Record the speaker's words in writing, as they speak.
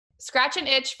Scratch an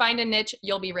itch, find a niche,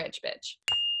 you'll be rich, bitch.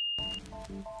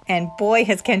 And boy,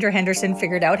 has Kendra Henderson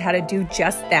figured out how to do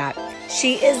just that.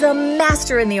 She is a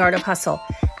master in the art of hustle.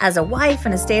 As a wife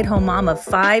and a stay-at-home mom of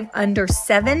 5 under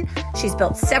 7, she's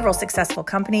built several successful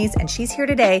companies, and she's here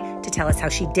today to tell us how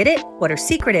she did it, what her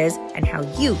secret is, and how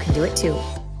you can do it too.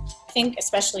 I think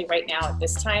especially right now at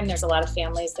this time, there's a lot of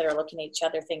families that are looking at each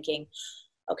other thinking,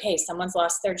 okay, someone's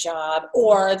lost their job,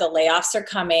 or the layoffs are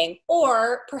coming,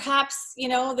 or perhaps,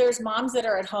 there's moms that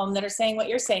are at home that are saying what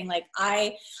you're saying, like,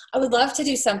 I would love to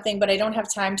do something, but I don't have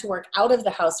time to work out of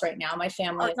the house right now. My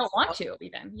family don't want to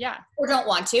even. Yeah. Or don't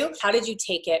want to. How did you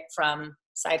take it from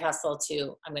side hustle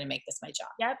to I'm going to make this my job?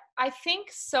 Yep. I think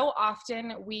so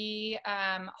often we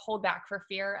hold back for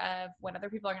fear of what other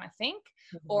people are going to think,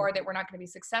 or that we're not going to be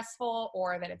successful,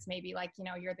 or that it's maybe like,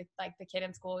 you're the kid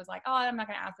in school who's like, oh, I'm not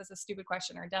going to ask this a stupid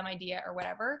question or a dumb idea or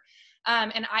whatever.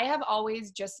 And I have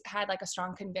always just had like a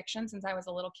strong conviction since I was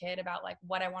a little kid about like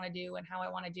what I want to do and how I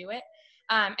want to do it.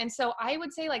 And so I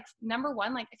would say, like, number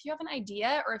one, like, if you have an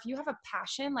idea or if you have a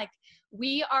passion, like,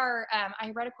 we are,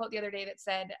 I read a quote the other day that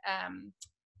said,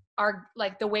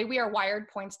 the way we are wired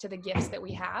points to the gifts that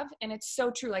we have. And it's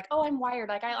so true. Like, oh, I'm wired.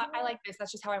 Like, I like this.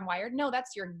 That's just how I'm wired. No,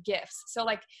 that's your gifts. So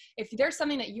like, if there's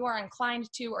something that you are inclined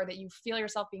to, or that you feel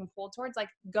yourself being pulled towards, like,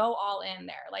 go all in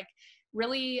there. Like,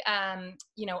 really,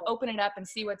 open it up and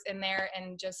see what's in there.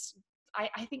 And just,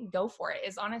 I think go for it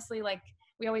is honestly, like,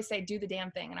 we always say, do the damn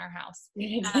thing in our house.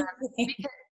 Because,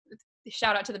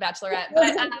 shout out to the Bachelorette.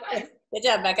 But, good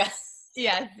job, Becca.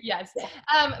 Yes.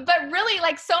 But really,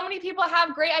 like, so many people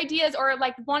have great ideas or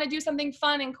like want to do something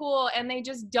fun and cool, and they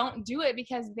just don't do it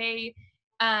because they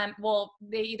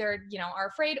either, are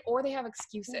afraid, or they have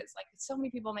excuses. Like, so many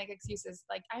people make excuses.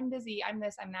 Like, I'm busy, I'm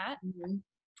this, I'm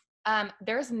that.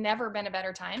 There's never been a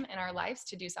better time in our lives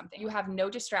to do something. You have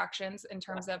no distractions in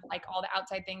terms of like all the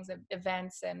outside things of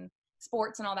events and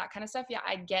sports and all that kind of stuff. Yeah,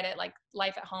 I get it. Like,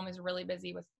 life at home is really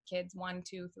busy with kids, 1,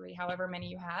 2, 3, however many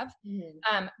you have.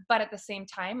 But at the same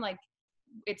time, like,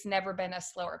 it's never been a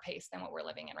slower pace than what we're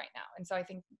living in right now. And so I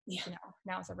think,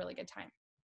 now is a really good time.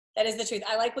 That is the truth.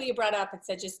 I like what you brought up and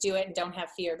said, just do it and don't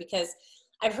have fear, because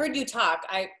I've heard you talk.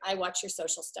 I watch your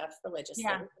social stuff religiously.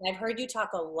 Yeah. And I've heard you talk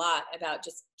a lot about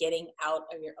just getting out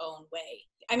of your own way.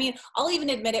 I mean, I'll even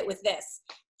admit it with this.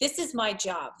 This is my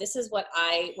job. This is what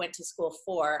I went to school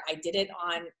for. I did it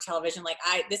on television. Like,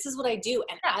 this is what I do.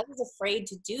 And I was afraid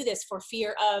to do this for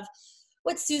fear of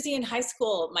what Susie in high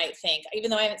school might think,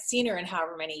 even though I haven't seen her in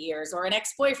however many years, or an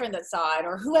ex-boyfriend that saw it,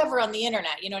 or whoever on the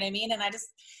internet, you know what I mean? And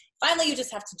finally, you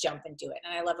just have to jump and do it.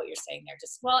 And I love what you're saying there.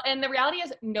 Well, and the reality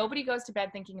is, nobody goes to bed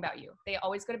thinking about you. They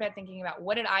always go to bed thinking about,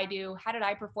 what did I do? How did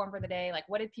I perform for the day? Like,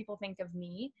 what did people think of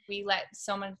me? We let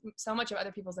so much of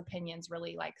other people's opinions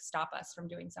really like stop us from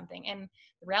doing something. And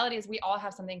the reality is, we all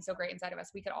have something so great inside of us.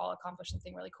 We could all accomplish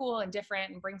something really cool and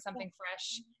different and bring something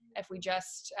fresh if we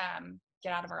just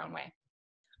get out of our own way.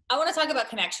 I want to talk about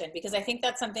connection, because I think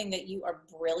that's something that you are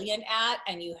brilliant at,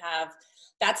 and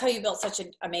that's how you built such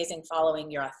an amazing following.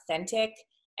 You're authentic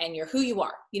and you're who you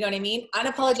are. You know what I mean?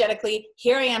 Unapologetically,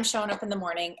 here I am showing up in the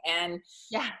morning, and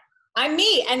I'm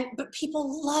me. But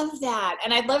people love that.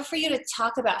 And I'd love for you to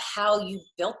talk about how you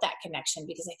built that connection,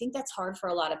 because I think that's hard for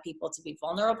a lot of people, to be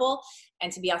vulnerable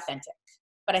and to be authentic.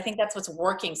 But I think that's what's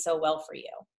working so well for you.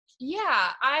 Yeah.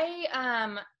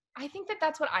 I think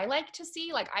that's what I like to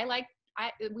see. Like,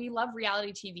 we love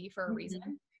reality TV for a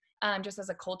reason. Just as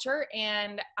a culture.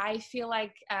 And I feel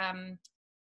like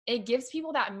it gives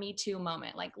people that Me Too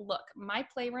moment. Like, look, my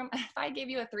playroom, if I gave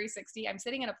you a 360, I'm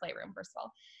sitting in a playroom, first of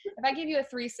all. If I give you a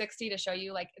 360 to show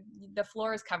you, like, the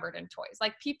floor is covered in toys.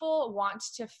 Like, people want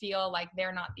to feel like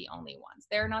they're not the only ones.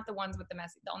 They're not the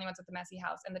only ones with the messy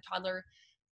house and the toddler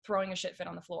throwing a shit fit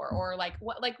on the floor, or like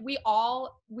what, like we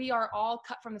are all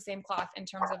cut from the same cloth in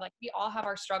terms of like, we all have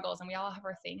our struggles and we all have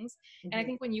our things. And I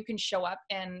think when you can show up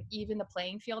and even the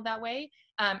playing field that way,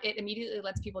 it immediately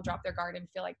lets people drop their guard and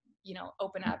feel like,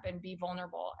 open up and be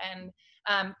vulnerable. And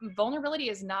vulnerability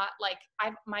is not like,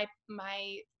 my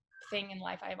thing in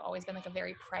life, I've always been like a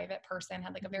very private person,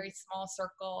 had like a very small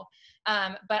circle.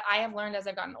 But I have learned as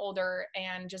I've gotten older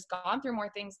and just gone through more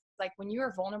things, like when you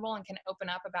are vulnerable and can open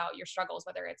up about your struggles,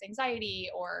 whether it's anxiety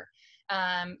or,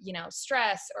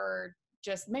 stress or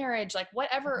just marriage, like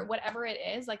whatever it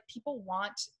is, like people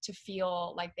want to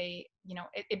feel like they,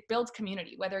 it builds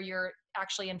community, whether you're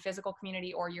actually in physical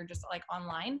community or you're just like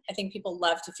online. I think people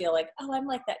love to feel like, oh, I'm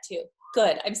like that too.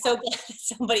 Good. I'm so glad that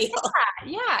somebody else.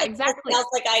 Yeah, exactly. Sounds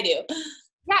like I do.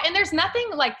 Yeah. And there's nothing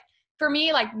like for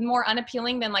me, like more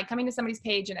unappealing than like coming to somebody's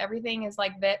page and everything is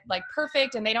like that, like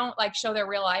perfect. And they don't like show their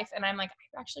real life. And I'm like,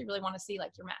 I actually really want to see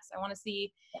like your mess. I want to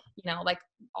see, you know, like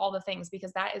all the things,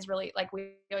 because that is really like,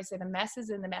 we always say the mess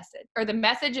is in the message, or the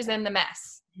message is in the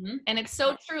mess. Mm-hmm. And it's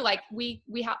so true. Like we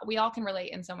all can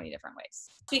relate in so many different ways.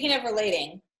 Speaking of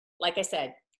relating, like I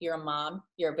said, you're a mom,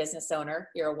 you're a business owner,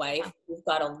 you're a wife, you've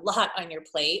got a lot on your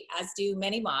plate, as do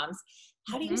many moms.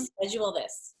 How do you schedule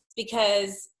this?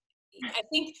 Because I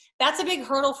think that's a big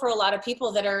hurdle for a lot of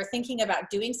people that are thinking about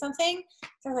doing something.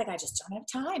 They're like, I just don't have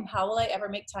time. How will I ever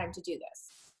make time to do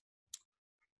this?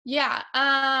 Yeah.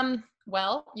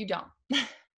 Well, you don't.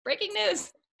 Breaking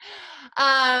news.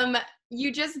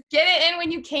 You just get it in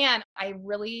when you can. I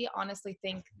really honestly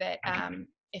think that,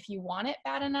 if you want it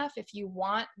bad enough, if you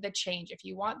want the change, if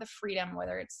you want the freedom,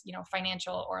 whether it's, you know,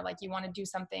 financial or like you want to do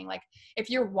something, like if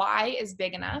your why is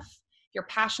big enough, you're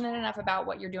passionate enough about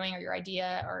what you're doing or your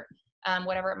idea or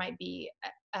whatever it might be,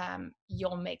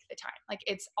 you'll make the time. Like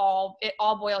it all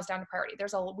boils down to priority.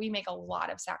 We make a lot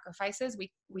of sacrifices.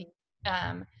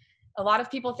 A lot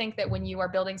of people think that when you are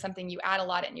building something, you add a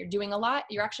lot and you're doing a lot,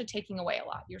 you're actually taking away a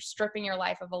lot. You're stripping your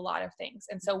life of a lot of things.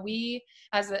 And so we,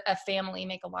 as a family,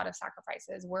 make a lot of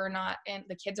sacrifices.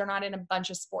 The kids are not in a bunch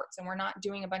of sports and we're not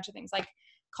doing a bunch of things. Like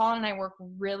Colin and I work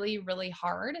really, really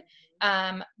hard.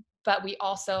 But we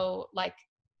also like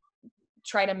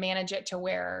try to manage it to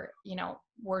where, you know,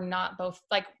 we're not both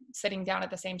like sitting down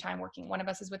at the same time working. One of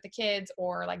us is with the kids,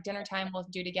 or like dinner time we'll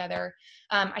do together.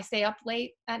 I stay up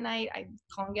late at night.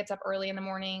 Colin gets up early in the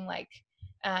morning. Like,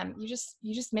 you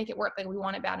just make it work. Like we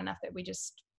want it bad enough that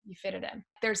you fit it in.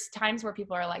 There's times where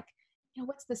people are like, you know,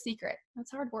 what's the secret? That's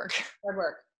hard work. Hard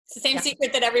work. It's the same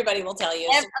secret that everybody will tell you.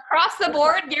 And across the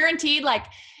board, guaranteed, like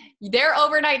their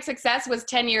overnight success was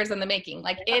 10 years in the making.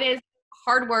 Like it is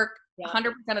hard work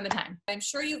 100% of the time. I'm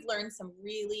sure you've learned some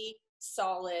really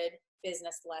solid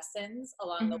business lessons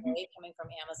along the way, coming from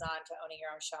Amazon to owning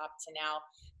your own shop to now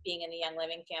being in the Young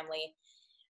Living family.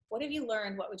 What have you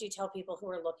learned? What would you tell people who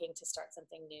are looking to start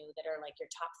something new that are like your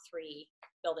top 3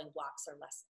 building blocks or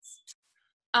lessons?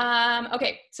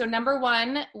 Okay. So number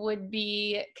 1 would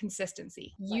be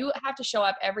consistency. You have to show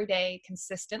up every day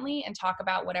consistently and talk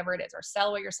about whatever it is, or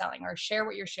sell what you're selling, or share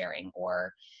what you're sharing,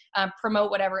 or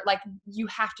promote whatever. Like you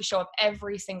have to show up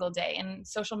every single day. And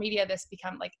social media,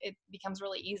 it becomes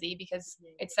really easy because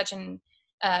it's such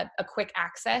a quick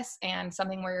access and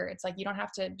something where it's like, you don't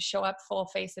have to show up full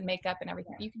face and makeup and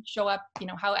everything. You can show up, you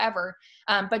know, however,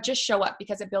 but just show up,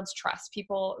 because it builds trust.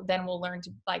 People then will learn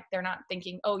to, like, they're not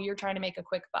thinking, oh, you're trying to make a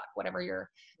quick buck, whatever you're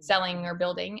selling or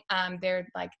building. They're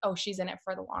like, oh, she's in it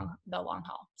for the long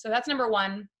haul. So that's number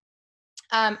 1.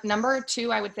 Number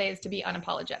 2, I would say, is to be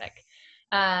unapologetic.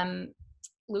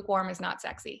 Lukewarm is not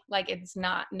sexy. Like it's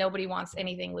not, nobody wants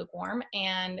anything lukewarm.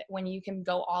 And when you can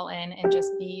go all in and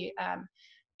just be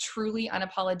truly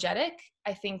unapologetic,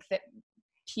 I think that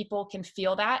people can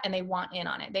feel that and they want in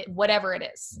on it. Whatever it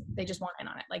is, they just want in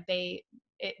on it. Like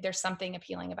there's something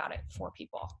appealing about it for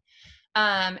people.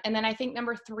 And then I think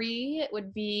number 3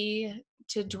 would be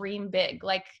to dream big.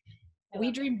 Like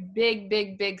we dream big,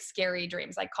 big, big, scary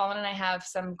dreams. Like Colin and I have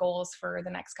some goals for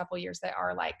the next couple of years that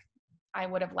are like, I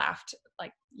would have laughed,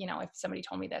 like, you know, if somebody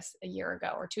told me this a year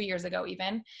ago or 2 years ago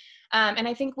even. And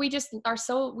I think we just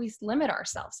we limit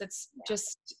ourselves. It's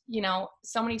just, you know,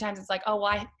 so many times it's like, oh,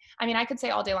 well, I mean, I could say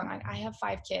all day long, I have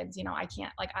 5 kids, you know, I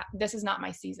can't, like, this is not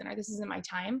my season, or this isn't my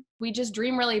time. We just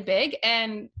dream really big,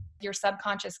 and your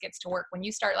subconscious gets to work when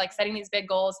you start like setting these big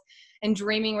goals and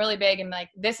dreaming really big. And like,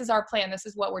 this is our plan. This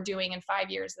is what we're doing in 5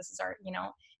 years. This is our, you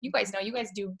know, you guys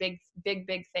do big, big,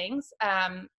 big things.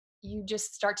 You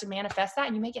just start to manifest that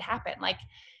and you make it happen. Like,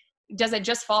 does it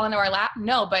just fall into our lap?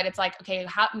 No, but it's like, okay,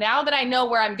 now that I know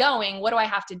where I'm going, what do I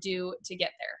have to do to get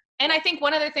there? And I think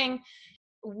one other thing,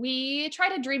 we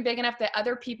try to dream big enough that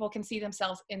other people can see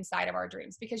themselves inside of our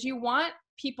dreams, because you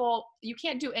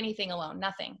can't do anything alone,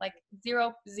 nothing, like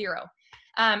zero.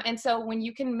 And so when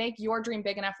you can make your dream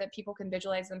big enough that people can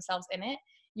visualize themselves in it,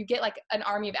 you get like an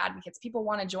army of advocates. People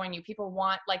want to join you. People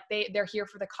want, like, they're here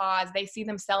for the cause. They see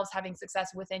themselves having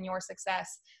success within your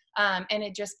success. And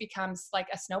it just becomes like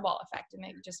a snowball effect. And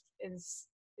it just it's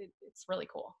really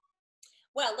cool.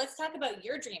 Well, let's talk about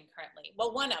your dream currently.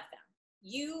 Well, one of them.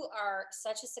 You are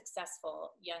such a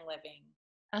successful Young Living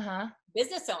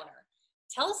business owner.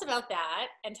 Tell us about that,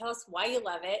 and tell us why you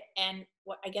love it, and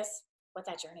what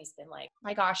that journey's been like.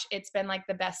 My gosh, it's been like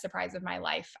the best surprise of my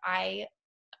life.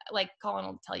 Like Colin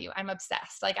will tell you, I'm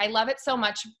obsessed. Like I love it so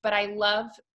much, but I love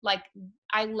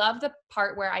the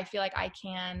part where I feel like I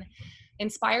can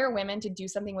inspire women to do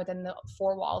something within the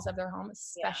four walls of their home,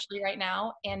 especially right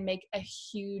now, and make a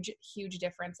huge, huge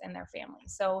difference in their family.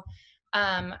 So,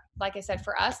 like I said,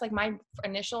 for us, like my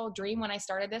initial dream when I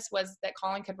started this was that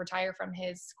Colin could retire from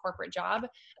his corporate job,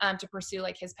 to pursue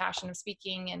like his passion of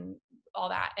speaking and all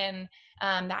that. And,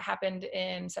 that happened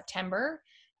in September.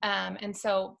 And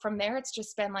so from there, it's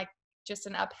just been like just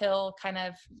an uphill kind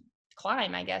of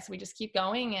climb, I guess. We just keep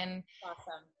going, and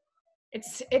Awesome.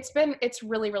 It's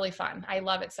really, really fun. I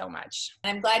love it so much.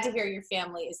 I'm glad to hear your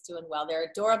family is doing well. They're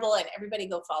adorable, and everybody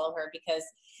go follow her because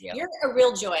Yep. you're a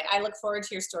real joy. I look forward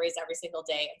to your stories every single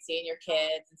day and seeing your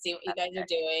kids and seeing what you guys are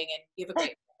doing, and you have a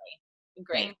great family.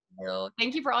 Great.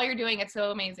 Thank you for all you're doing. It's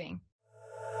so amazing.